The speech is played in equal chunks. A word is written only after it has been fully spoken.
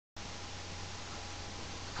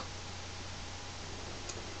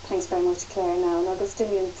Thanks very much, Claire. Now, an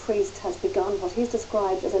Augustinian priest has begun what he's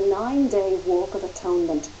described as a 9-day walk of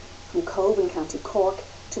atonement from Cove in County Cork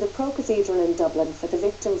to the Pro Cathedral in Dublin for the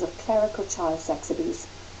victims of clerical child sex abuse.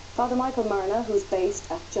 Father Michael Myrna, who's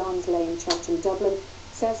based at John's Lane Church in Dublin,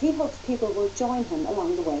 says he hopes people will join him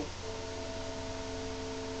along the way.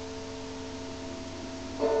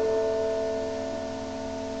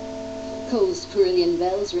 Cove's Carillion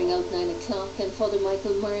bells ring out 9 o'clock and Father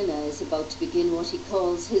Michael Myrna is about to begin what he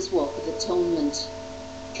calls his walk of atonement.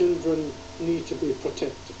 Children need to be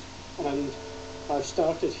protected, and I've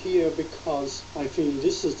started here because I feel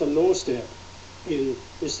this is the lowest step in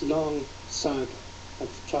this long saga of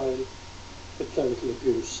child clerical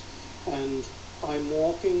abuse, and I'm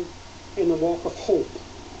walking in a walk of hope,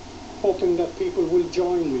 hoping that people will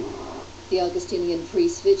join me. The Augustinian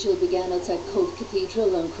priest's vigil began outside Cove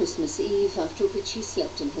Cathedral on Christmas Eve, after which he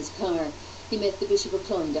slept in his car. He met the Bishop of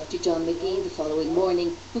Cloyne, Dr. John McGee, the following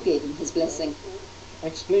morning, who gave him his blessing. I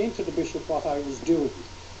explained to the Bishop what I was doing,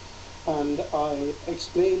 and I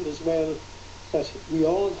explained as well that we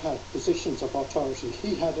all had positions of authority.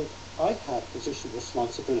 He had it, I had position of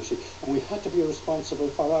responsibility, and we had to be responsible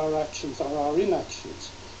for our actions or our inactions.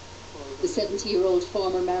 The 70-year-old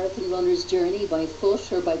former marathon runner's journey by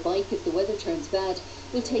foot or by bike if the weather turns bad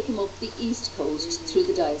will take him up the east coast through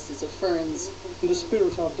the Diocese of Ferns. In the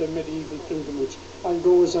spirit of the medieval pilgrimage, I'll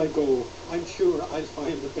go as I go. I'm sure I'll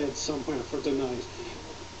find a bed somewhere for the night.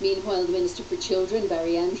 Meanwhile, the Minister for Children,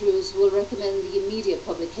 Barry Andrews, will recommend the immediate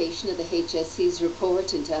publication of the HSE's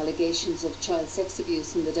report into allegations of child sex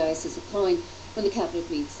abuse in the Diocese of Cloyne when the Cabinet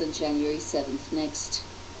meets on January 7th next.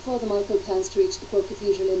 Father Michael plans to reach the Pro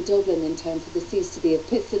Cathedral in Dublin in time for the Feast of the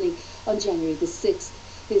Epiphany on January the 6th.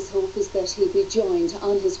 His hope is that he'll be joined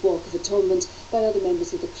on his walk of atonement by other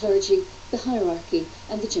members of the clergy, the hierarchy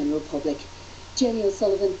and the general public. Jenny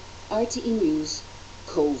O'Sullivan, RTE News,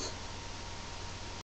 Cove.